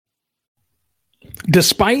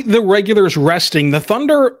Despite the regulars resting, the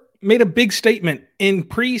Thunder made a big statement in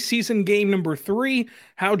preseason game number 3,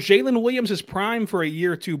 how Jaylin Williams is primed for a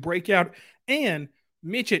year 2 breakout, and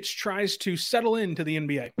Micic tries to settle into the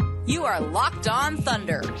NBA. You are Locked On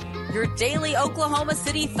Thunder, your daily Oklahoma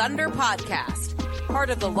City Thunder podcast.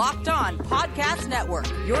 Part of the Locked On Podcast Network,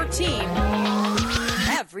 your team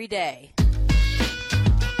every day.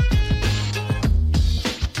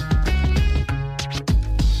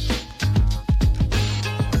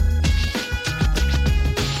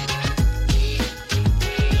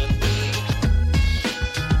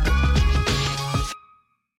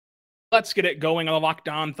 Let's get it going on the Locked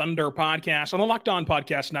On Thunder podcast, on the Locked On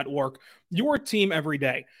Podcast Network, your team every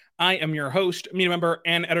day. I am your host, media member,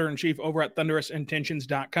 and editor-in-chief over at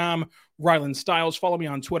thunderousintentions.com, Rylan Stiles. Follow me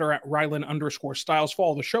on Twitter at Rylan_Stiles.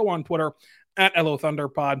 Follow the show on Twitter at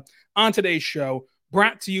LOThunderPod. On today's show,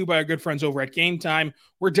 brought to you by our good friends over at Game Time,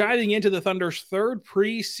 we're diving into the Thunder's third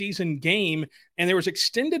preseason game, and there was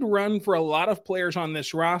extended run for a lot of players on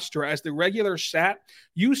this roster. As the regulars sat,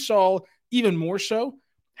 you saw even more so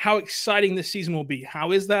how exciting this season will be.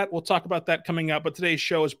 How is that? We'll talk about that coming up, but today's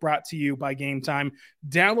show is brought to you by Game Time.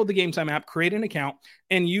 Download the Game Time app, create an account,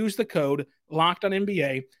 and use the code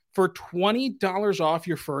LOCKEDONNBA for $20 off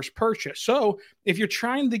your first purchase. So if you're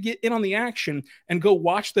trying to get in on the action and go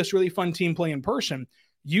watch this really fun team play in person,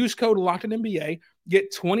 use code LOCKEDONNBA,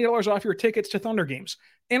 get $20 off your tickets to Thunder games,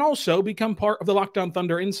 and also become part of the Locked On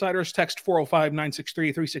Thunder Insiders. Text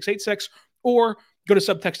 405-963-3686 or go to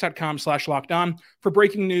subtext.com/lockedon for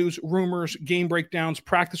breaking news, rumors, game breakdowns,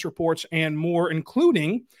 practice reports, and more,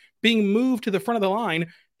 including being moved to the front of the line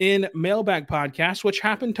in Mailbag Podcast, which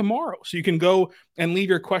happened tomorrow. So you can go and leave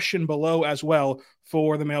your question below as well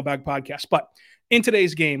for the Mailbag Podcast. But in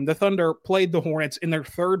today's game, the Thunder played the Hornets in their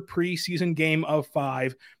third preseason game of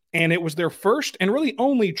 5, and it was their first and really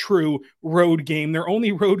only true road game, their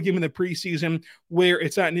only road game in the preseason where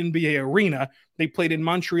it's at an NBA arena. They played in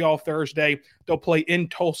Montreal Thursday. They'll play in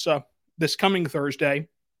Tulsa this coming Thursday.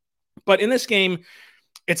 But in this game,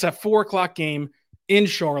 it's a 4 o'clock game in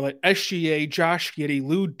Charlotte. SGA, Josh Giddey,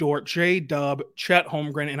 Lou Dort, J-Dub, Chet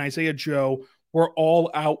Holmgren, and Isaiah Joe were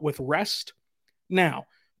all out with rest. Now,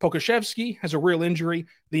 Pokusevski has a real injury,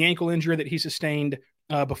 the ankle injury that he sustained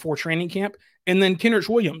before training camp. And then Jaylin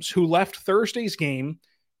Williams, who left Thursday's game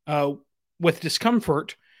with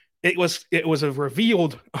discomfort. It was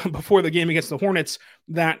revealed before the game against the Hornets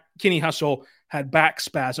that Kenny Hustle had back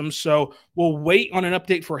spasms. So we'll wait on an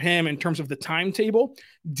update for him in terms of the timetable.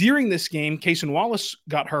 During this game, Cason Wallace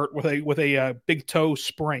got hurt with a big toe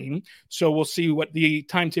sprain. So we'll see what the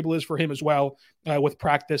timetable is for him as well with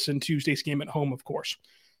practice and Tuesday's game at home, of course.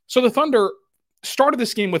 So the Thunder started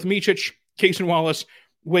this game with Micic, Cason Wallace,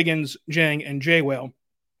 Wiggins, Jang, and J-Whale.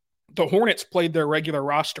 The Hornets played their regular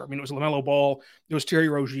roster. I mean, it was LaMelo Ball, it was Terry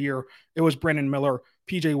Rozier, it was Brandon Miller,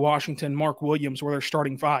 PJ Washington, Mark Williams were their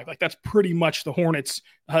starting 5. Like, that's pretty much the Hornets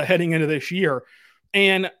heading into this year.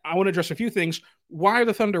 And I want to address a few things. Why are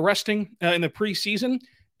the Thunder resting in the preseason?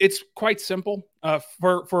 It's quite simple.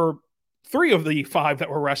 For 3 of the 5 that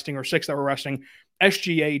were resting, or 6 that were resting,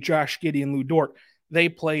 SGA, Josh Giddey, and Lou Dort, they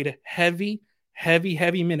played heavy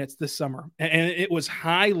minutes this summer. And it was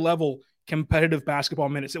high-level competitive basketball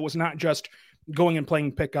minutes. It was not just going and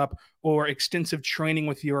playing pickup or extensive training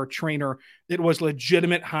with your trainer. It was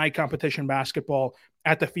legitimate high-competition basketball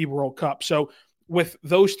at the FIBA World Cup. So with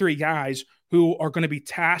those 3 guys who are going to be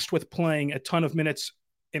tasked with playing a ton of minutes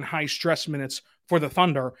in high-stress minutes for the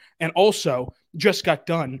Thunder, and also just got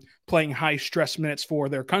done playing high-stress minutes for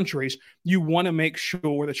their countries, you want to make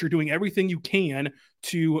sure that you're doing everything you can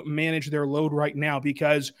to manage their load right now,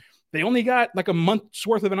 because they only got like a month's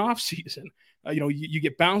worth of an offseason. You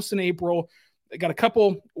get bounced in April. They got a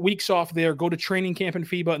couple weeks off there, go to training camp in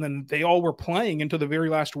FIBA, and then they all were playing until the very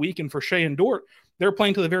last week. And for Shea and Dort, they're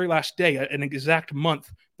playing to the very last day, an exact month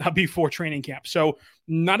before training camp. So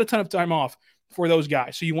not a ton of time off for those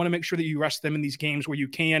guys. So you want to make sure that you rest them in these games where you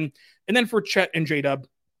can. And then for Chet and J-Dub,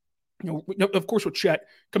 of course, with Chet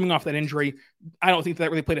coming off that injury, I don't think that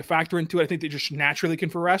really played a factor into it. I think they just naturally looking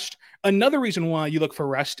for rest. Another reason why you look for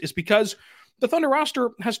rest is because the Thunder roster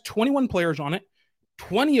has 21 players on it.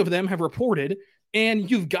 20 of them have reported, and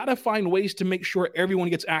you've got to find ways to make sure everyone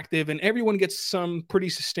gets active and everyone gets some pretty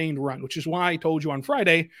sustained run, which is why I told you on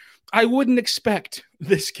Friday I wouldn't expect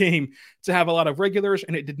this game to have a lot of regulars,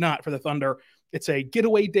 and it did not for the Thunder. It's a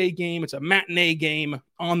getaway day game. It's a matinee game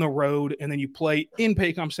on the road, and then you play in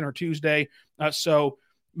Paycom Center Tuesday. So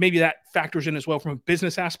maybe that factors in as well from a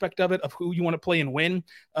business aspect of it, of who you want to play and win.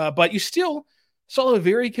 But you still saw a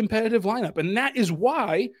very competitive lineup, and that is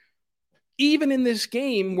why even in this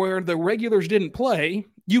game where the regulars didn't play,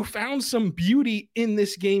 you found some beauty in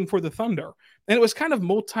this game for the Thunder. And it was kind of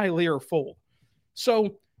multi-layer fold.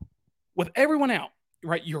 So with everyone out,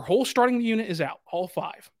 right, your whole starting unit is out, all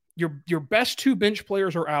five. Your best two bench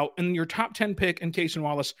players are out, and your top 10 pick in Cason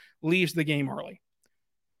Wallace leaves the game early.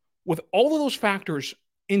 With all of those factors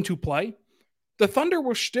into play, the Thunder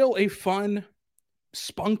were still a fun,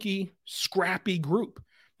 spunky, scrappy group.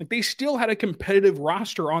 Like, they still had a competitive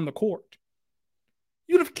roster on the court.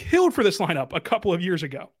 You'd have killed for this lineup a couple of years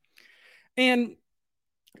ago. And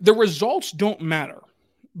the results don't matter.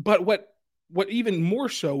 But what even more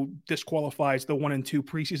so disqualifies the 1-2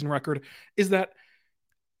 preseason record is that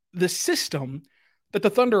the system that the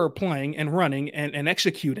Thunder are playing and running and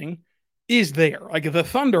executing is there. Like, the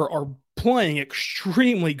Thunder are playing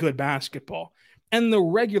extremely good basketball, and the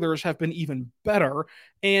regulars have been even better.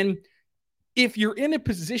 And if you're in a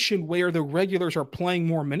position where the regulars are playing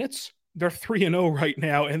more minutes, they're 3-0 right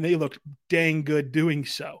now, and they look dang good doing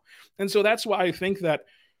so. And so that's why I think that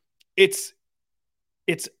it's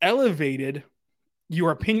elevated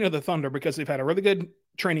your opinion of the Thunder, because they've had a really good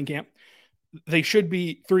training camp. They should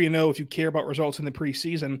be 3-0 if you care about results in the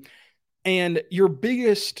preseason. And your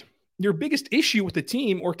biggest issue with the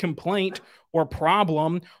team, or complaint or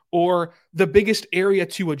problem, or the biggest area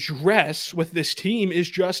to address with this team is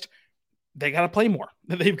just they got to play more.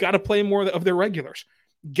 They've got to play more of their regulars.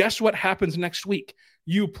 Guess what happens next week?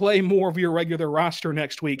 You play more of your regular roster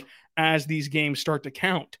next week as these games start to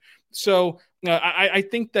count. So I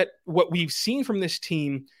think that what we've seen from this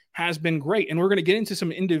team has been great. And we're going to get into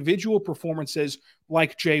some individual performances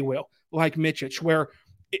like J. Will, like Micic, where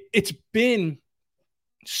it's been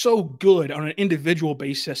so good on an individual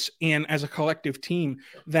basis and as a collective team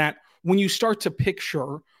that when you start to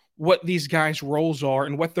picture what these guys' roles are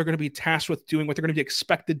and what they're going to be tasked with doing, what they're going to be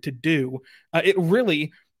expected to do, it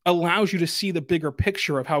really allows you to see the bigger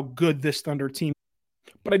picture of how good this Thunder team.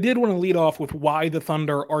 But I did want to lead off with why the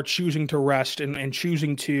Thunder are choosing to rest and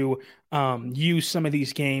choosing to use some of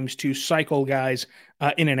these games to cycle guys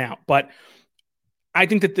in and out. But I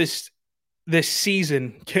think that this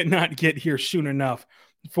season cannot get here soon enough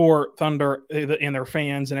for Thunder and their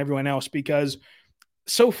fans and everyone else, because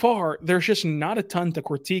so far there's just not a ton to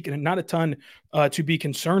critique and not a ton to be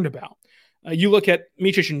concerned about. You look at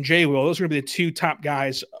Micic and J. Will; those are going to be the two top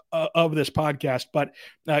guys of this podcast. But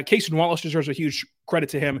Cason Wallace deserves a huge credit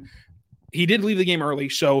to him. He did leave the game early,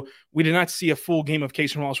 so we did not see a full game of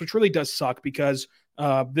Cason Wallace, which really does suck, because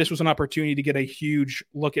this was an opportunity to get a huge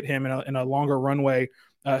look at him in a longer runway,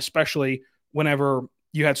 especially whenever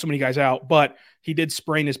you had so many guys out. But he did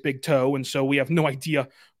sprain his big toe, and so we have no idea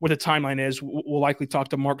what the timeline is. We'll likely talk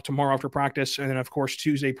to Mark tomorrow after practice, and then, of course,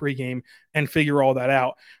 Tuesday pregame, and figure all that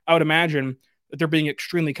out. I would imagine that they're being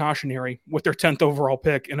extremely cautionary with their 10th overall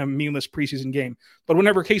pick in a meaningless preseason game. But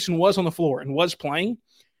whenever Cason was on the floor and was playing,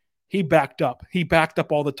 he backed up. He backed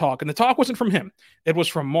up all the talk. And the talk wasn't from him. It was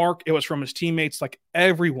from Mark. It was from his teammates. Like,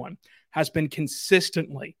 everyone has been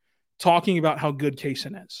consistently talking about how good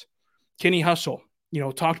Cason is. Kenny Hustle,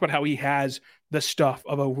 talked about how he has the stuff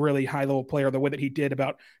of a really high-level player, the way that he did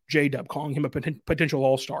about J-Dub, calling him a potential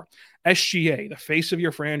all-star. SGA, the face of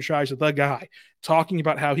your franchise, the guy, talking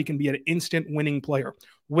about how he can be an instant winning player.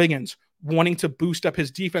 Wiggins, wanting to boost up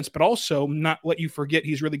his defense, but also not let you forget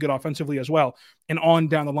he's really good offensively as well. And on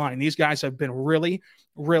down the line, these guys have been really,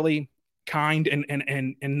 really kind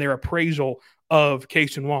in their appraisal of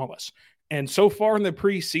Cason Wallace. And so far in the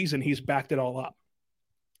preseason, he's backed it all up.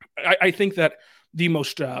 I think that the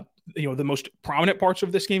most prominent parts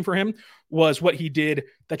of this game for him was what he did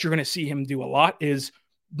that you're going to see him do a lot, is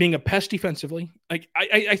being a pest defensively. Like,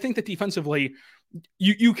 I think that defensively,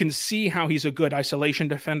 you can see how he's a good isolation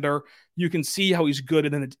defender. You can see how he's good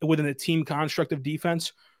within the team construct of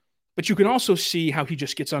defense, but you can also see how he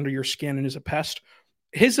just gets under your skin and is a pest.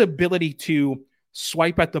 His ability to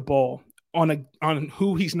swipe at the ball on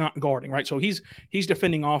who he's not guarding, right? So he's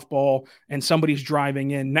defending off ball and somebody's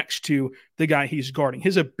driving in next to the guy he's guarding.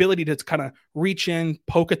 His ability to kind of reach in,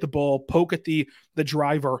 poke at the ball, poke at the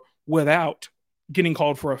driver without getting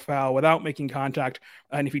called for a foul, without making contact.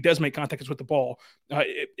 And if he does make contact, it's with the ball.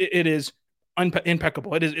 It is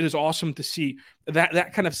impeccable. It is awesome to see.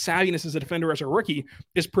 That kind of savviness as a defender, as a rookie,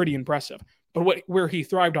 is pretty impressive. But where he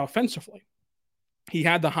thrived offensively, he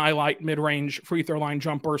had the highlight mid-range free throw line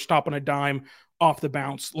jumper, stopping a dime off the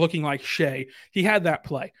bounce, looking like Shea. He had that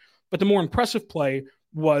play. But the more impressive play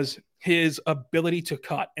was his ability to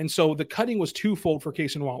cut. And so the cutting was twofold for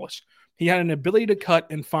Cason Wallace. He had an ability to cut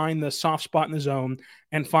and find the soft spot in the zone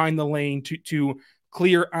and find the lane to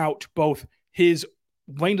clear out both his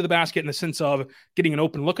lane to the basket in the sense of getting an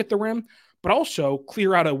open look at the rim, but also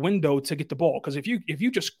clear out a window to get the ball. Because if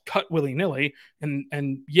you just cut willy-nilly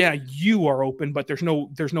and yeah, you are open, but there's no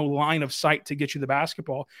line of sight to get you the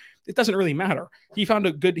basketball, it doesn't really matter. He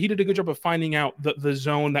did a good job of finding out the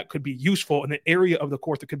zone that could be useful and the area of the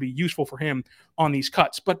court that could be useful for him on these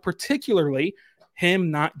cuts, but particularly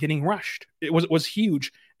him not getting rushed. It was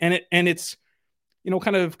huge. And it's,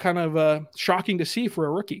 kind of shocking to see for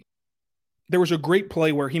a rookie. There was a great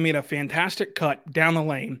play where he made a fantastic cut down the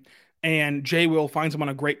lane, and Jay Will finds him on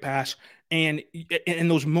a great pass. And in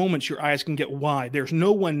those moments, your eyes can get wide. There's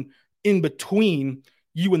no one in between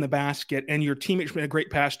you and the basket, and your teammates made a great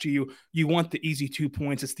pass to you. You want the easy 2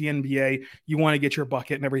 points. It's the NBA. You want to get your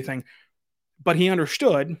bucket and everything. But he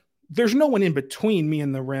understood there's no one in between me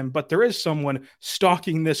and the rim, but there is someone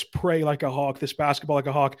stalking this prey like a hawk, this basketball like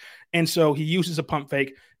a hawk. And so he uses a pump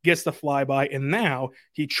fake, gets the flyby, and now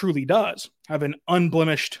he truly does have an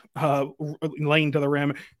unblemished lane to the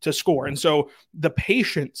rim to score. And so the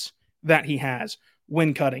patience that he has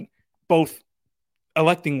when cutting, both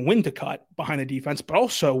electing when to cut behind the defense, but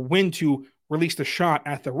also when to release the shot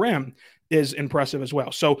at the rim, is impressive as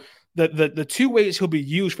well. So the two ways he'll be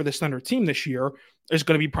used for this Thunder team this year is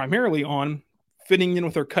going to be primarily on fitting in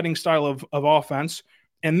with their cutting style of offense,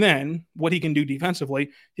 and then what he can do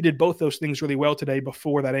defensively. He did both those things really well today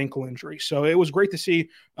before that ankle injury. So it was great to see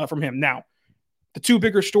from him. Now, the two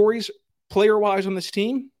bigger stories player-wise on this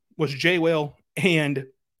team was Jay Will and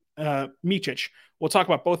Micic. We'll talk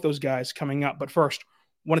about both those guys coming up. But first,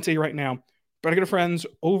 I want to tell you right now, better good friends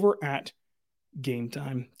over at Game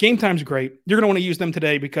Time. Game Time's great. You're going to want to use them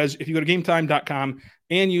today because if you go to gametime.com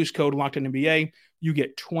and use code LOCKEDONNBA, you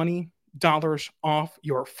get $20 off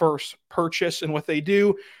your first purchase. And what they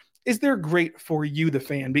do is they're great for you, the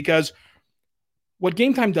fan, because what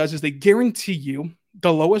Game Time does is they guarantee you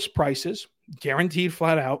the lowest prices, guaranteed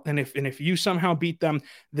flat out. And if you somehow beat them,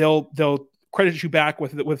 they'll credit you back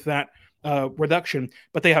with that reduction.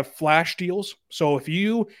 But they have flash deals. So if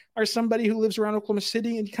you are somebody who lives around Oklahoma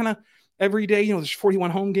City and you kind of every day, there's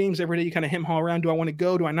 41 home games every day, you kind of hem-haw around, do I want to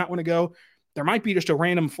go? Do I not want to go? There might be just a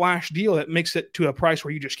random flash deal that makes it to a price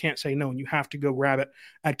where you just can't say no, and you have to go grab it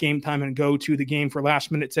at Game Time and go to the game for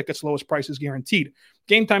last-minute tickets. Lowest prices guaranteed.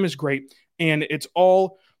 Game Time is great, and it's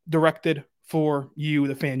all directed for you,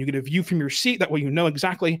 the fan. You get a view from your seat. That way you know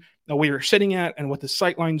exactly where you're sitting at and what the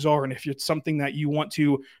sight lines are, and if it's something that you want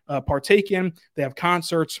to partake in. They have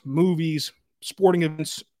concerts, movies, sporting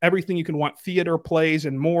events, everything you can want, theater, plays,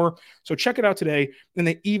 and more. So check it out today. And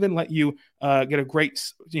they even let you get a great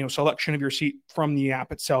selection of your seat from the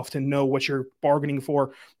app itself to know what you're bargaining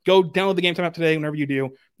for. Go download the Game Time app today. Whenever you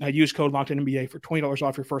do, use code LOCKEDONNBA for $20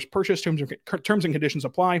 off your first purchase. Terms and conditions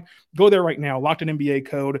apply. Go there right now. LOCKEDONNBA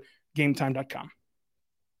code gametime.com.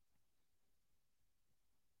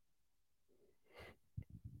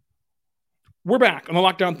 We're back on the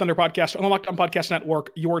Locked On Thunder podcast, on the Locked On Podcast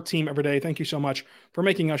Network, your team every day. Thank you so much for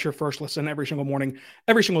making us your first listen every single morning,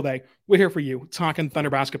 every single day. We're here for you, talking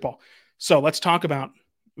Thunder basketball. So let's talk about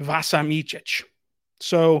Vasilije Micic.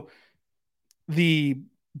 So the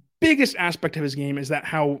biggest aspect of his game is that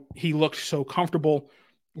how he looked so comfortable,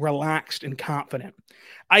 relaxed, and confident.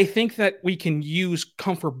 I think that we can use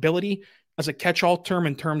comfortability as a catch-all term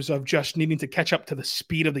in terms of just needing to catch up to the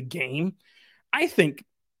speed of the game. I think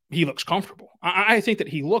he looks comfortable. I think that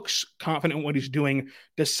he looks confident in what he's doing,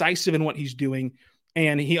 decisive in what he's doing,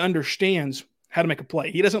 and he understands how to make a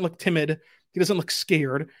play. He doesn't look timid. He doesn't look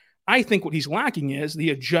scared. I think what he's lacking is the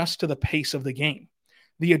adjust to the pace of the game,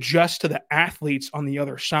 the adjust to the athletes on the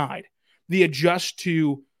other side, the adjust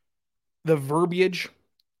to the verbiage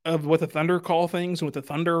of what the Thunder call things and what the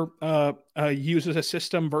Thunder uses a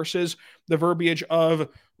system versus the verbiage of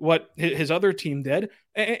what his other team did.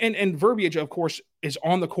 And verbiage, of course, is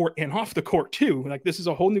on the court and off the court too. Like, this is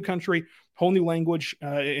a whole new country, whole new language,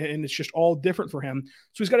 and it's just all different for him.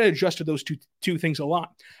 So he's got to adjust to those two things a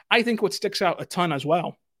lot. I think what sticks out a ton as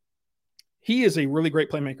well, he is a really great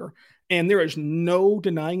playmaker, and there is no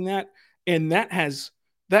denying that. And that has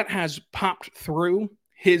popped through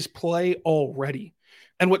his play already.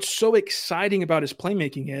 And what's so exciting about his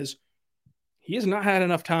playmaking is he has not had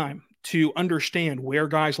enough time to understand where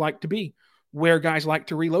guys like to be, where guys like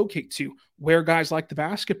to relocate to, where guys like the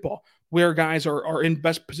basketball, where guys are in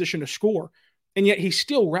best position to score. And yet he's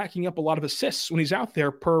still racking up a lot of assists when he's out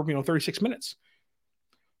there per 36 minutes.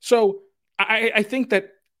 So I think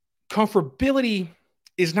that comfortability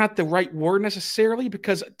is not the right word necessarily,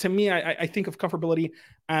 because to me, I think of comfortability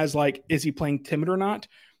as like, is he playing timid or not?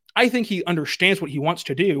 I think he understands what he wants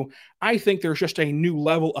to do. I think there's just a new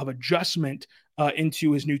level of adjustment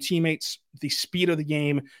into his new teammates, the speed of the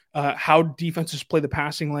game, how defenses play the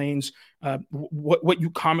passing lanes, what you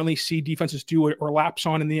commonly see defenses do or lapse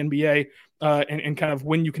on in the NBA, and kind of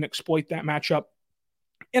when you can exploit that matchup.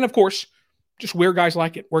 And of course, just where guys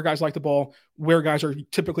like it, where guys like the ball, where guys are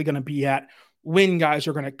typically going to be at, when guys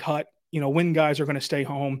are going to cut, when guys are going to stay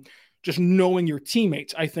home. Just knowing your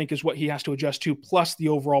teammates, I think, is what he has to adjust to, plus the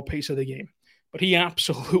overall pace of the game. But he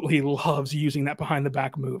absolutely loves using that behind the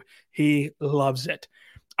back move. He loves it.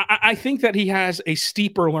 I think that he has a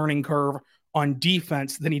steeper learning curve on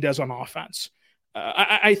defense than he does on offense.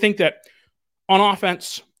 I think that on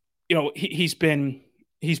offense, he's been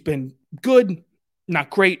good, not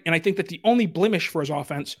great. And I think that the only blemish for his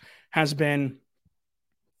offense has been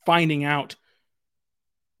finding out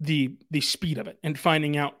the speed of it and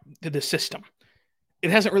finding out the system. It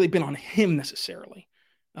hasn't really been on him necessarily.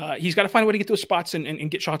 He's got to find a way to get those spots and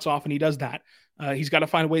get shots off, and he does that. He's got to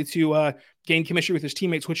find a way to gain chemistry with his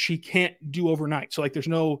teammates, which he can't do overnight. So there's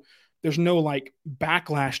no like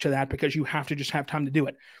backlash to that because you have to just have time to do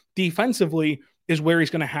it. Defensively is where he's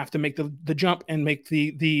going to have to make the jump and make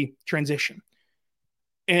the transition.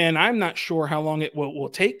 And I'm not sure how long it will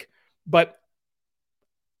take, but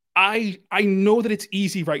I know that it's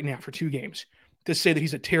easy right now for 2 games to say that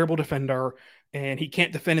he's a terrible defender and he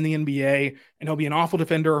can't defend in the NBA and he'll be an awful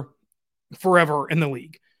defender forever in the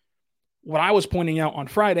league. What I was pointing out on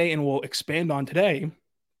Friday, and we'll expand on today,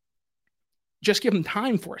 just give him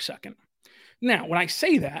time for a second. Now, when I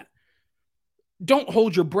say that, don't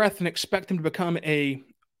hold your breath and expect him to become a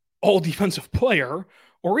all-defensive player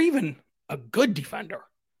or even a good defender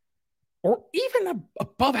or even a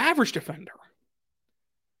above-average defender.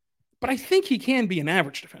 But I think he can be an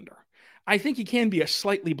average defender. I think he can be a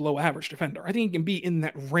slightly below-average defender. I think he can be in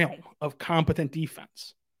that realm of competent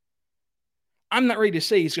defense. I'm not ready to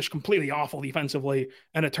say he's just completely awful defensively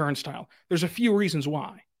and a turnstile. There's a few reasons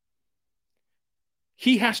why.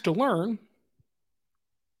 He has to learn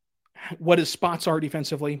what his spots are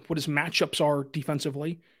defensively, what his matchups are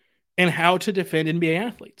defensively, and how to defend NBA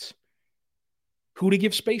athletes. Who to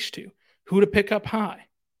give space to, who to pick up high,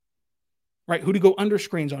 right? Who to go under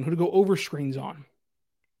screens on, who to go over screens on.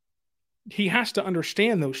 He has to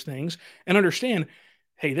understand those things and understand,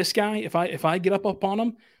 hey, this guy, if I get up on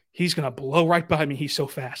him, he's going to blow right by me. He's so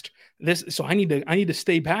fast. So I need to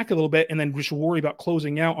stay back a little bit and then just worry about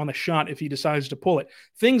closing out on the shot if he decides to pull it.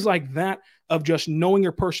 Things like that of just knowing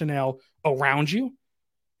your personnel around you,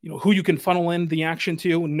 who you can funnel in the action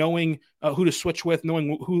to, knowing who to switch with,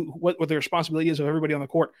 knowing what the responsibility is of everybody on the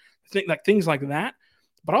court, things like that,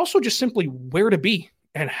 but also just simply where to be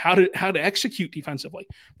and how to execute defensively.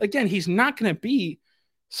 Again, he's not going to be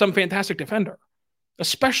some fantastic defender,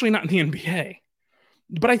 especially not in the NBA.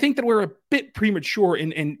 But I think that we're a bit premature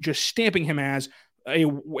in just stamping him as a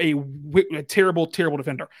terrible, terrible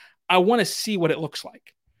defender. I want to see what it looks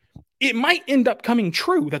like. It might end up coming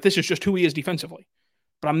true that this is just who he is defensively.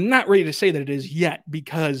 But I'm not ready to say that it is yet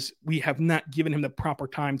because we have not given him the proper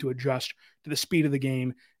time to adjust to the speed of the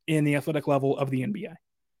game and the athletic level of the NBA.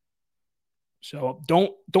 So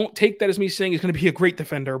don't take that as me saying he's going to be a great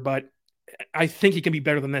defender, but I think he can be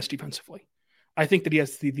better than this defensively. I think that he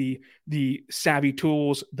has the savvy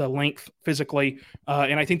tools, the length physically,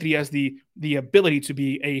 and I think that he has the ability to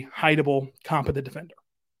be a hideable, competent defender.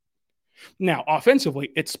 Now,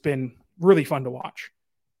 offensively, it's been really fun to watch.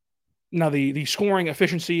 Now, the scoring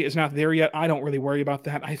efficiency is not there yet. I don't really worry about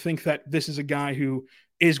that. I think that this is a guy who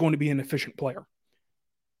is going to be an efficient player.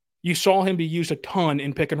 You saw him be used a ton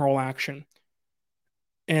in pick and roll action,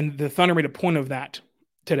 and the Thunder made a point of that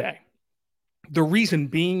today. The reason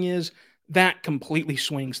being is that completely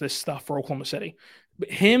swings this stuff for Oklahoma City.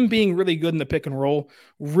 Him being really good in the pick and roll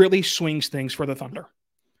really swings things for the Thunder.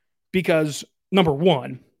 Because, number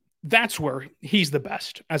one, that's where he's the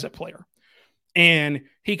best as a player. And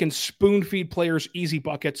he can spoon feed players easy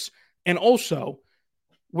buckets. And also,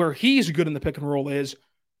 where he's good in the pick and roll is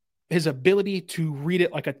his ability to read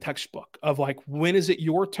it like a textbook of like, when is it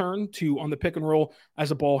your turn to, on the pick and roll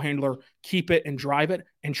as a ball handler, keep it and drive it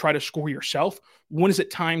and try to score yourself? When is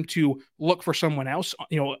it time to look for someone else,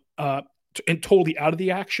 and totally out of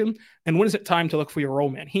the action? And when is it time to look for your role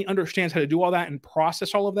man? He understands how to do all that and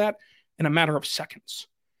process all of that in a matter of seconds.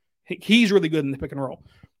 He's really good in the pick and roll.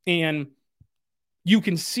 And you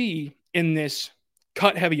can see in this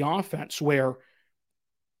cut heavy offense where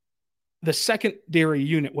the secondary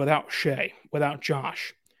unit without Shea, without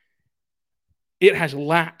Josh, it has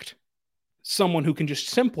lacked someone who can just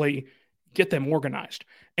simply get them organized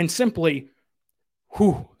and simply,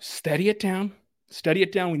 steady it down.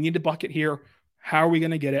 We need a bucket here. How are we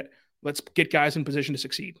going to get it? Let's get guys in position to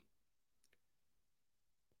succeed.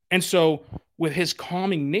 And so with his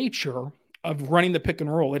calming nature, of running the pick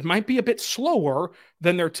and roll. It might be a bit slower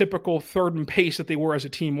than their typical third and pace that they were as a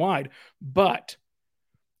team wide, but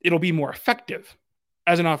it'll be more effective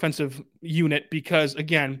as an offensive unit because,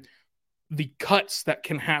 again, the cuts that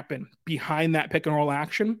can happen behind that pick and roll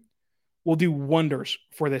action will do wonders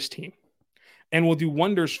for this team and will do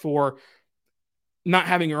wonders for not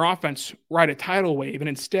having your offense ride a tidal wave and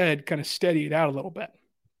instead kind of steady it out a little bit.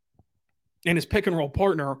 And his pick and roll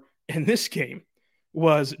partner in this game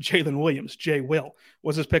was Jaylin Williams. Jay Will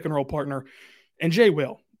was his pick and roll partner. And Jay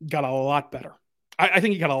Will got a lot better. I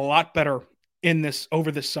think he got a lot better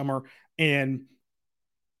over this summer. And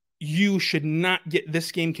you should not get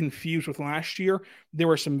this game confused with last year. There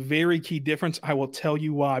were some very key differences. I will tell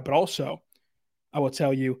you why, but also I will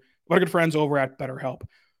tell you about our good friends over at BetterHelp.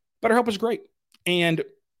 BetterHelp is great. And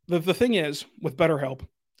the thing is, with BetterHelp,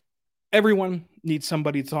 everyone needs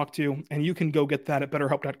somebody to talk to, and you can go get that at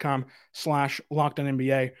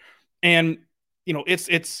betterhelp.com/LockedOnNBA. And, you know,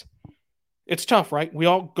 it's tough, right? We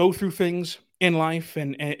all go through things in life,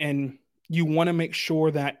 and you want to make sure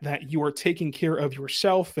that you are taking care of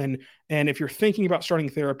yourself. And if you're thinking about starting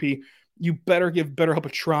therapy, you better give BetterHelp a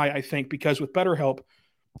try, I think, because with BetterHelp,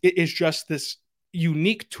 it is just this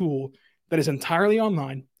unique tool that is entirely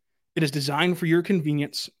online. It is designed for your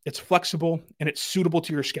convenience. It's flexible and it's suitable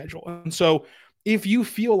to your schedule. And so if you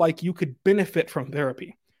feel like you could benefit from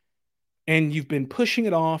therapy and you've been pushing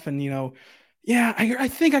it off and, I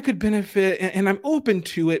think I could benefit and I'm open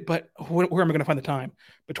to it, but where am I going to find the time?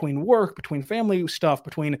 Between work, between family stuff,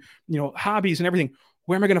 between, hobbies and everything,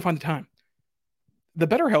 where am I going to find the time? The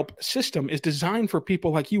BetterHelp system is designed for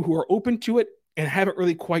people like you who are open to it and haven't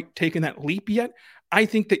really quite taken that leap yet. I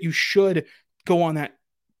think that you should go on that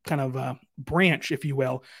kind of branch, if you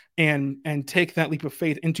will, and take that leap of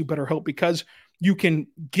faith into BetterHelp because you can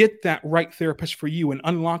get that right therapist for you and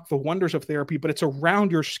unlock the wonders of therapy, but it's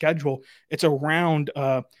around your schedule. It's around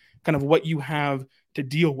kind of what you have to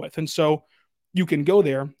deal with. And so you can go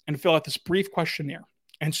there and fill out this brief questionnaire.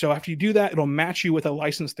 And so after you do that, it'll match you with a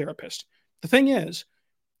licensed therapist. The thing is,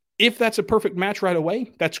 if that's a perfect match right away,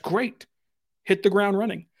 that's great. Hit the ground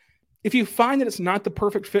running. If you find that it's not the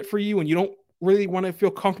perfect fit for you and you don't really want to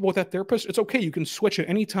feel comfortable with that therapist, it's okay. You can switch at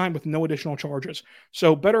any time with no additional charges.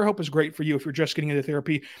 So BetterHelp is great for you if you're just getting into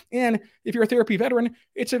therapy. And if you're a therapy veteran,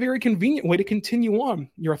 it's a very convenient way to continue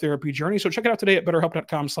on your therapy journey. So check it out today at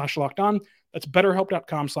betterhelp.com/lockedon. That's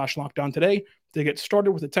betterhelp.com/lockedon today to get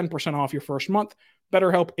started with a 10% off your first month.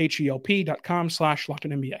 BetterHelp,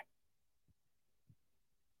 HELP.com/LockedOnNBA.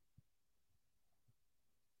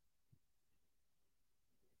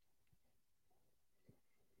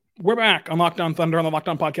 We're back on Locked On Thunder on the Locked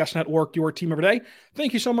On Podcast Network, your team every day.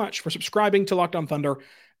 Thank you so much for subscribing to Locked On Thunder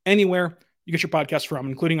anywhere you get your podcast from,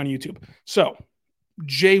 including on YouTube. So,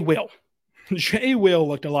 Jay Will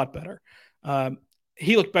looked a lot better.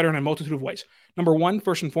 He looked better in a multitude of ways. Number one,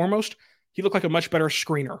 first and foremost, he looked like a much better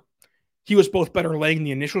screener. He was both better laying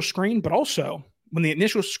the initial screen, but also when the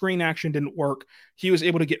initial screen action didn't work, he was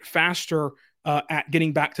able to get faster at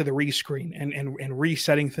getting back to the rescreen and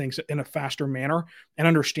resetting things in a faster manner and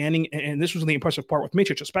understanding. And this was the impressive part with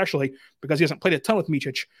Micic, especially because he hasn't played a ton with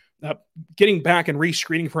Micic. Getting back and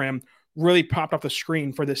rescreening for him really popped off the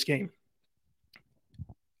screen for this game.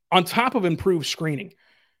 On top of improved screening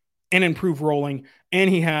and improved rolling,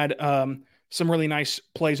 and he had some really nice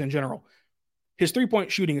plays in general, his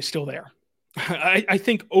three-point shooting is still there. I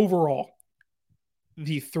think overall,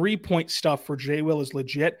 the three-point stuff for Jay Will is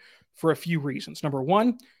legit for a few reasons. Number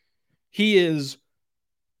one, he is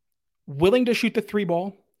willing to shoot the three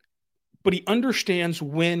ball, but he understands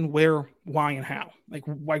when, where, why, and how. Like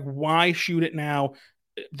why shoot it now,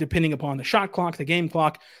 depending upon the shot clock, the game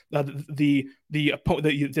clock, the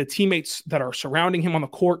teammates that are surrounding him on the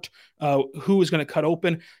court, who is going to cut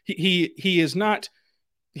open. He is not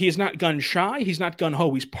gun shy. He's not gun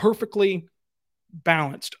ho. He's perfectly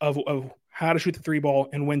balanced of how to shoot the three ball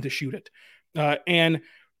and when to shoot it. And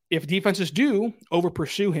if defenses do over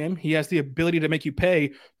pursue him, he has the ability to make you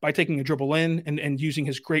pay by taking a dribble in and using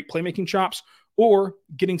his great playmaking chops or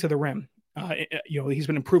getting to the rim. He's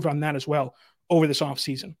been improved on that as well over this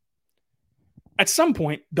offseason. At some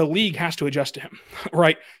point, the league has to adjust to him,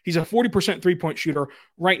 right? He's a 40% three-point shooter.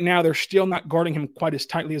 Right now, they're still not guarding him quite as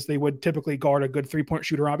tightly as they would typically guard a good three-point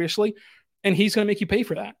shooter, obviously. And he's going to make you pay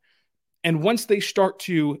for that. And once they start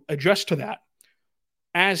to adjust to that,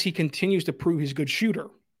 as he continues to prove he's a good shooter,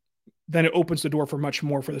 then it opens the door for much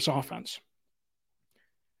more for this offense.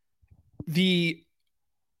 The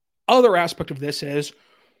other aspect of this is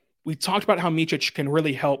we talked about how Micic can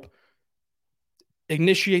really help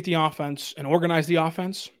initiate the offense and organize the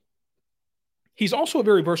offense. he's also a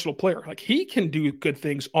very versatile player. Like, he can do good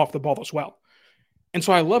things off the ball as well. And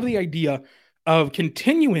so I love the idea of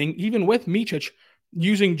continuing, even with Micic,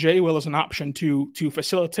 using J. Will as an option to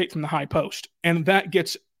facilitate from the high post. And that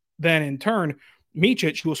gets then in turn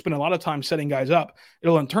Micic, who will spend a lot of time setting guys up.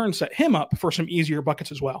 It'll in turn set him up for some easier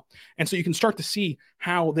buckets as well. And so you can start to see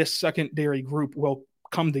how this secondary group will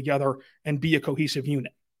come together and be a cohesive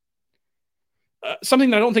unit. Something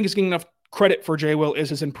that I don't think is getting enough credit for J. Will is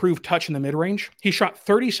his improved touch in the mid-range. He shot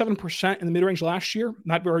 37% in the mid-range last year.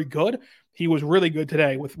 Not very good. He was really good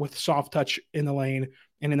today with soft touch in the lane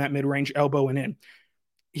and in that mid-range, elbow and in.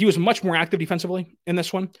 He was much more active defensively in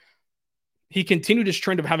this one. He continued his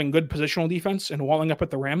trend of having good positional defense and walling up at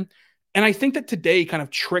the rim. And I think that today kind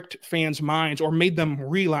of tricked fans' minds or made them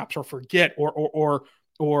relapse or forget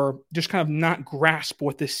or just kind of not grasp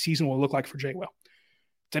what this season will look like for J. Will.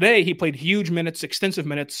 Today, he played huge minutes, extensive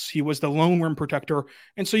minutes. He was the lone rim protector.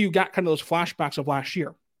 And so you got kind of those flashbacks of last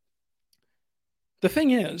year. The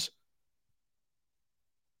thing is,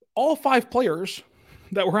 all 5 players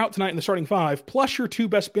that were out tonight in the starting 5, plus your 2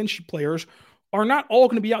 best bench players, are not all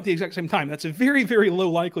going to be out at the exact same time. That's a very, very low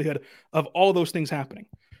likelihood of all those things happening.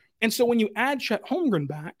 And so when you add Chet Holmgren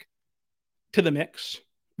back to the mix,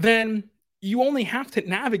 then you only have to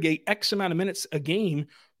navigate X amount of minutes a game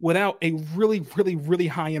without a really, really, really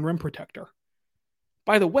high-end rim protector.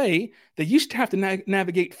 By the way, they used to have to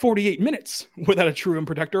navigate 48 minutes without a true rim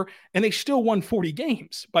protector, and they still won 40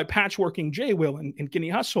 games by patchworking J. Will and Kenny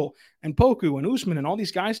Hustle and Poku and Usman and all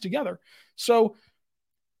these guys together. So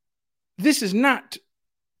this is not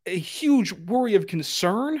a huge worry of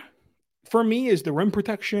concern for me, is the rim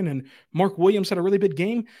protection, and Mark Williams had a really big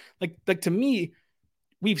game. Like to me,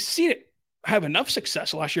 we've seen it have enough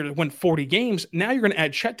success last year to win 40 games. Now you're going to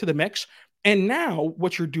add Chet to the mix. And now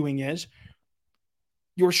what you're doing is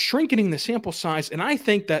you're shrinking the sample size. And I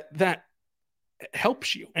think that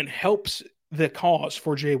helps you and helps the cause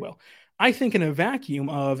for J. Will. I think in a vacuum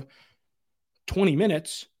of 20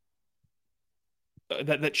 minutes,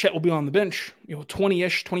 that Chet will be on the bench,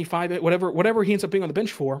 20-ish, 25, whatever he ends up being on the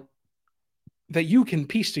bench for, that you can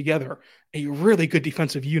piece together a really good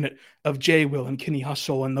defensive unit of J. Will and Kenny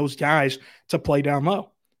Hustle and those guys to play down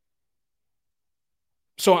low.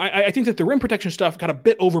 So I think that the rim protection stuff got a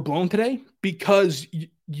bit overblown today because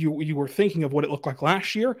you were thinking of what it looked like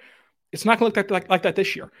last year. It's not going to look like that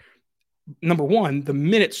this year. Number one, the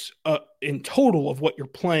minutes in total of what you're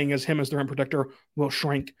playing as him as the rim protector will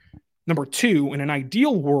shrink. Number two, in an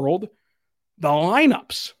ideal world, the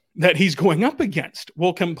lineups that he's going up against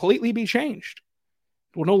will completely be changed.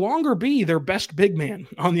 It will no longer be their best big man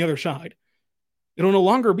on the other side. It will no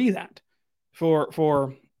longer be that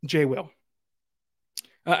for J. Will.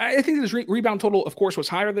 I think his rebound total, of course, was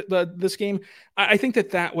higher this game. I think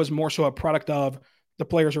that was more so a product of the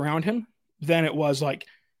players around him than it was like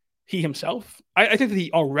he himself. I think that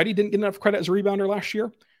he already didn't get enough credit as a rebounder last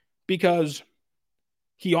year because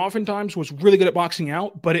he oftentimes was really good at boxing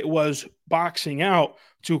out, but it was boxing out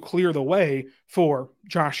to clear the way for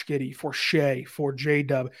Josh Giddey, for Shea, for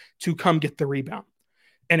J-Dub to come get the rebound.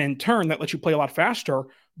 And in turn, that lets you play a lot faster,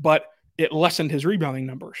 but it lessened his rebounding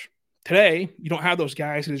numbers. Today, you don't have those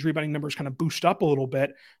guys, and his rebounding numbers kind of boost up a little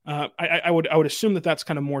bit. I would assume that that's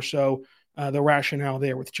kind of more so the rationale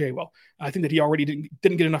there with J. Will. I think that he already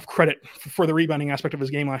didn't get enough credit for the rebounding aspect of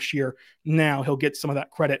his game last year. Now he'll get some of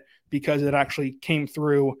that credit because it actually came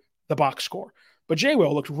through the box score. But J.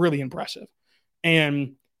 Will looked really impressive.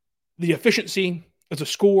 And the efficiency as a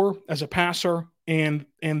scorer, as a passer, and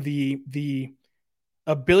the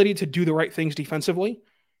ability to do the right things defensively,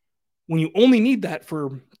 when you only need that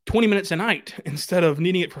for 20 minutes a night instead of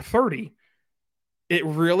needing it for 30, it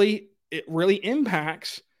really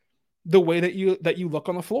impacts the way that you look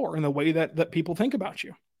on the floor and the way that people think about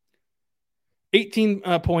you. 18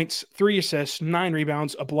 points, 3 assists, 9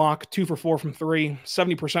 rebounds, a block, 2 for 4 from 3,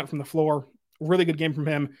 70% from the floor. Really good game from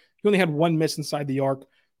him. He only had 1 miss inside the arc.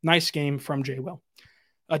 Nice game from J. Will.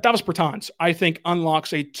 Davis Bertans, I think,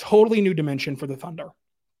 unlocks a totally new dimension for the Thunder.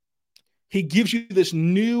 He gives you this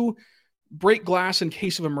new break glass in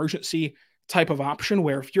case of emergency type of option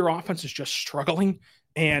where if your offense is just struggling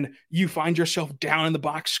and you find yourself down in the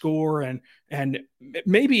box score and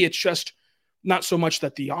maybe it's just not so much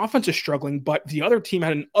that the offense is struggling, but the other team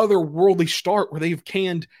had an otherworldly start where they've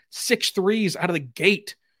canned 6 threes out of the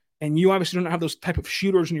gate and you obviously don't have those type of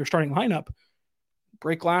shooters in your starting lineup.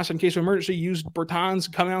 Break glass in case of emergency, use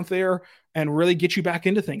Bertans, come out there and really get you back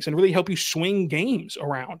into things and really help you swing games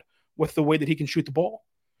around with the way that he can shoot the ball.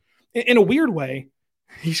 In a weird way,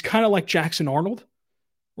 he's kind of like Jackson Arnold,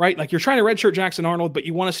 right? Like you're trying to redshirt Jackson Arnold, but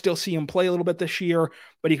you want to still see him play a little bit this year,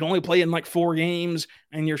 but he can only play in like 4 games.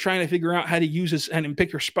 And you're trying to figure out how to use his and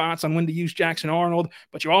pick your spots on when to use Jackson Arnold.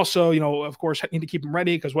 But you also, of course, need to keep him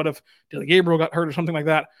ready because what if Dylan Gabriel got hurt or something like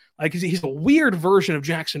that? Like he's a weird version of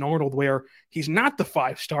Jackson Arnold where he's not the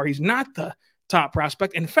 5-star. He's not the top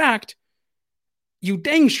prospect. In fact, you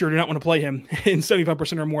dang sure do not want to play him in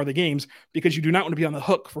 75% or more of the games because you do not want to be on the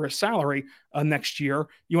hook for his salary next year.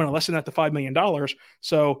 You want to lessen that to $5 million.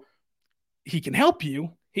 So he can help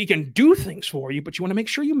you. He can do things for you, but you want to make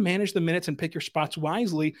sure you manage the minutes and pick your spots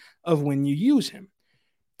wisely of when you use him.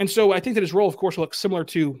 And so I think that his role, of course, will look similar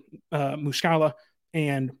to Muscala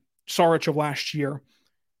and Saric of last year.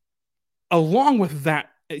 Along with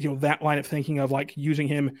that, that line of thinking of like using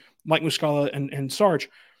him like Muscala and Saric,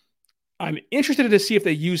 I'm interested to see if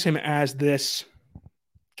they use him as this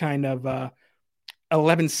kind of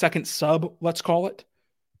 11-second sub, let's call it.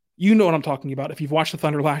 You know what I'm talking about. If you've watched the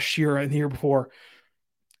Thunder last year and the year before,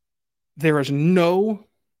 there is no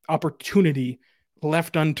opportunity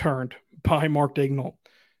left unturned by Mark Daigneault.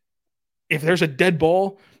 If there's a dead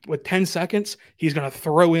ball with 10 seconds, he's going to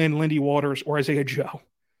throw in Lindy Waters or Isaiah Joe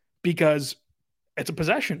because it's a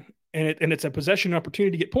possession and it's a possession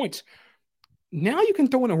opportunity to get points. Now you can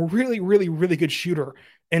throw in a really, really, really good shooter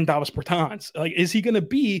in Davis Bertans. Like, is he going to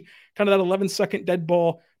be kind of that 11-second dead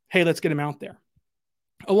ball? Hey, let's get him out there.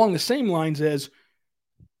 Along the same lines as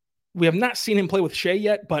we have not seen him play with Shea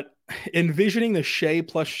yet, but envisioning the Shea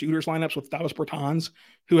plus shooters lineups with Davis Bertans,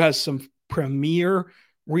 who has some premier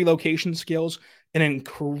relocation skills, an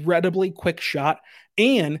incredibly quick shot,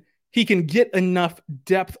 and he can get enough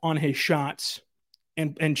depth on his shots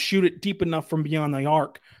and shoot it deep enough from beyond the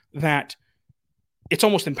arc that it's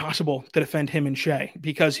almost impossible to defend him and Shea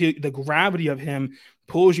because the gravity of him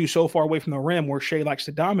pulls you so far away from the rim where Shea likes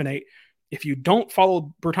to dominate. If you don't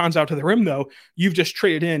follow Bertans out to the rim, though, you've just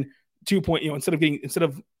traded in 2 point. Instead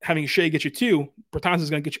of having Shea get you 2, Bertans is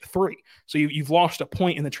going to get you 3. So you've lost a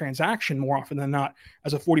point in the transaction more often than not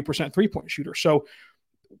as a 40% 3-point shooter. So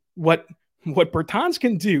what Bertans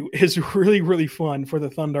can do is really, really fun for the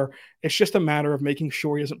Thunder. It's just a matter of making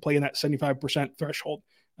sure he doesn't play in that 75% threshold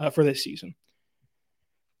for this season.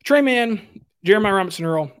 Tre Mann, Jeremiah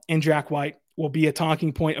Robinson-Earl, and Jack White will be a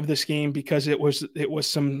talking point of this game because it was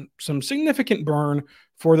some significant burn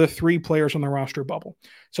for the 3 players on the roster bubble.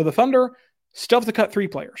 So the Thunder still have to cut 3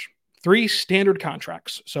 players, 3 standard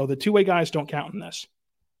contracts. So the two-way guys don't count in this.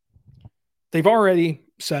 They've already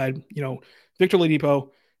said, Victor Oladipo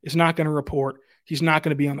is not going to report. He's not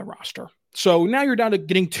going to be on the roster. So now you're down to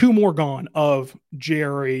getting 2 more gone of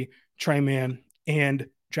Jerry, Tre Mann, and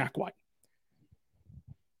Jack White.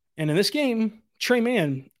 And in this game, Tre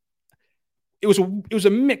Mann, it was a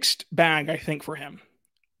mixed bag, I think, for him.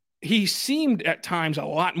 He seemed at times a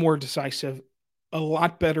lot more decisive, a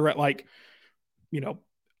lot better at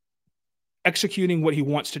executing what he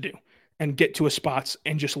wants to do and get to his spots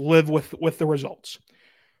and just live with the results.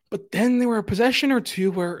 But then there were a possession or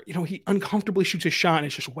two where, he uncomfortably shoots a shot and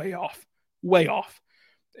it's just way off.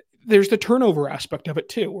 There's the turnover aspect of it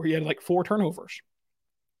too, where he had 4 turnovers.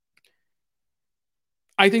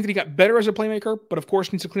 I think that he got better as a playmaker, but of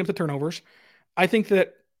course needs to clean up the turnovers. I think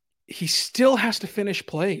that he still has to finish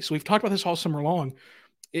plays. We've talked about this all summer long.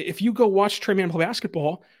 If you go watch Tre Mann play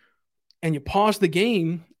basketball and you pause the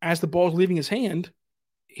game as the ball's leaving his hand,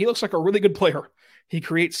 he looks like a really good player. He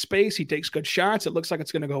creates space. He takes good shots. It looks like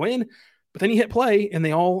it's going to go in, but then you hit play and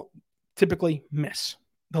they all typically miss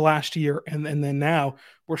the last year. And then now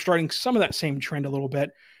we're starting some of that same trend a little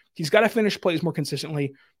bit. He's got to finish plays more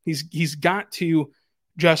consistently. He's got to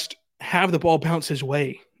just have the ball bounce his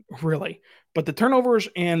way, really. But the turnovers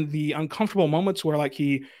and the uncomfortable moments where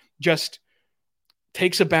he just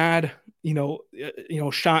takes a bad,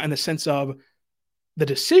 shot in the sense of the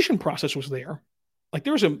decision process was there.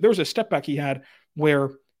 There was a step back he had where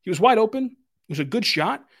he was wide open. It was a good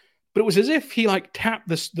shot, but it was as if he tapped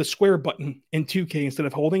the square button in 2K instead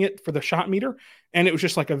of holding it for the shot meter. And it was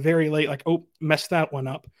just a very late, messed that one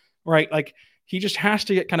up, right? He just has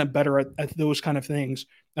to get kind of better at those kind of things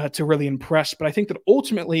to really impress. But I think that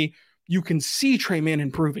ultimately you can see Tre Mann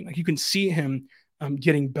improving. You can see him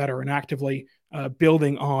getting better and actively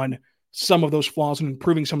building on some of those flaws and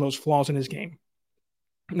improving some of those flaws in his game.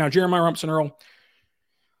 Now, Jeremiah Robinson-Earl,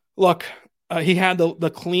 look, he had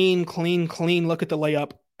the clean look at the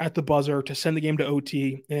layup at the buzzer to send the game to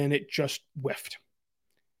OT, and it just whiffed.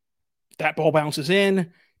 That ball bounces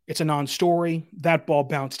in. It's a non-story. That ball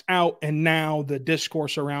bounced out, and now the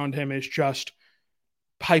discourse around him is just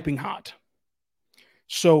piping hot.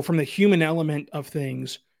 So from the human element of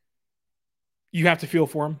things, you have to feel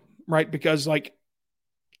for him, right? Because at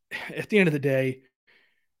the end of the day,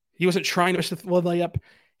 He wasn't trying to miss the layup.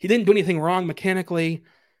 He didn't do anything wrong mechanically.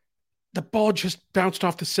 The ball just bounced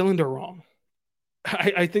off the cylinder wrong.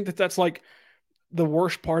 I think that's like the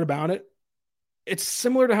worst part about it. It's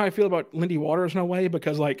similar to how I feel about Lindy Waters in a way,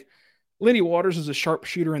 because like Lindy Waters is a sharp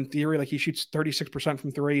shooter in theory. Like he shoots 36%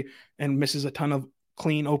 from three and misses a ton of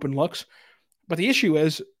clean open looks. But the issue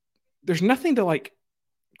is there's nothing to like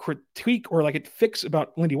critique or like it fix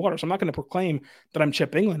about Lindy Waters. I'm not going to proclaim that I'm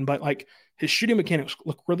Chip England, but like his shooting mechanics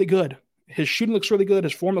look really good. His shooting looks really good.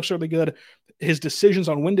 His form looks really good. His decisions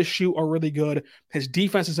on when to shoot are really good. His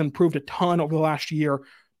defense has improved a ton over the last year.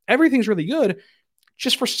 Everything's really good.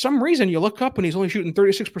 Just for some reason, you look up and he's only shooting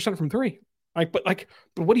 36% from three. But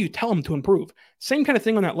what do you tell him to improve? Same kind of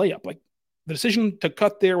thing on that layup. Like the decision to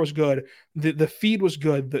cut there was good. The feed was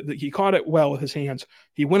good. He caught it well with his hands.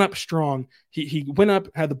 He went up strong. He went up,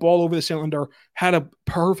 had the ball over the cylinder, had a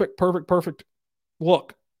perfect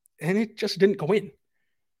look, and it just didn't go in.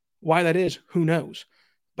 Why that is, who knows?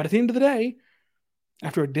 But at the end of the day,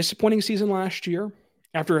 after a disappointing season last year,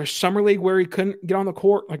 after a summer league where he couldn't get on the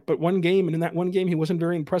court, but one game, and in that one game he wasn't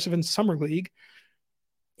very impressive in summer league,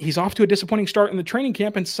 he's off to a disappointing start in the training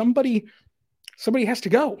camp, and somebody has to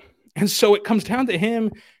go. And so it comes down to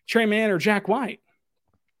him, Trey Mann, or Jack White.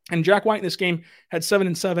 And Jack White in this game had 7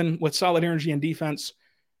 and 7 with solid energy and defense.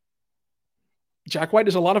 Jack White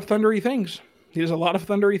does a lot of thundery things.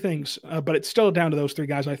 But it's still down to those three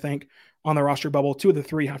guys, I think, on the roster bubble. 2 of the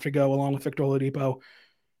 3 have to go, along with Victor Oladipo.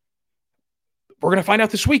 We're going to find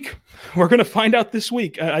out this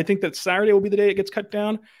week. I think that Saturday will be the day it gets cut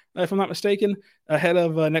down, if I'm not mistaken, ahead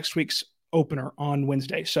of next week's opener on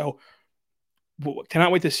Wednesday. So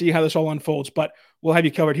cannot wait to see how this all unfolds, but we'll have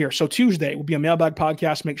you covered here. So Tuesday will be a mailbag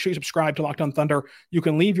podcast. Make sure you subscribe to Locked On Thunder. You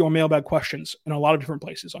can leave your mailbag questions in a lot of different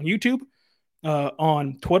places, on YouTube,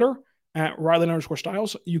 on Twitter, at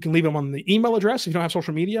Rylan_Styles. You can leave them on the email address if you don't have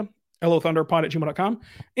social media, lothunderpod@gmail.com.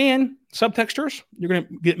 And subtexters, you're going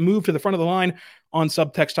to get moved to the front of the line on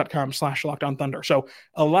subtext.com/LockedOnThunder. So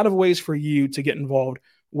a lot of ways for you to get involved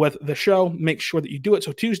with the show. Make sure that you do it.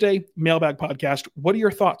 So Tuesday, mailbag podcast. What are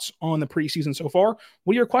your thoughts on the preseason so far?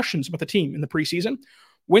 What are your questions about the team in the preseason?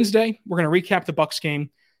 Wednesday, we're going to recap the Bucks game.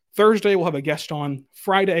 Thursday, we'll have a guest on.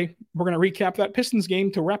 Friday, we're going to recap that Pistons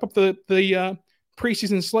game to wrap up the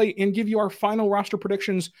preseason slate and give you our final roster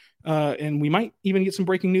predictions. And we might even get some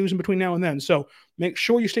breaking news in between now and then. So make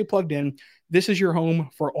sure you stay plugged in. This is your home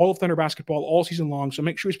for all of Thunder basketball all season long. So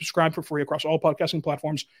make sure you subscribe for free across all podcasting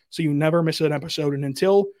platforms so you never miss an episode. And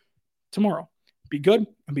until tomorrow, be good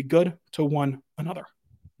and be good to one another.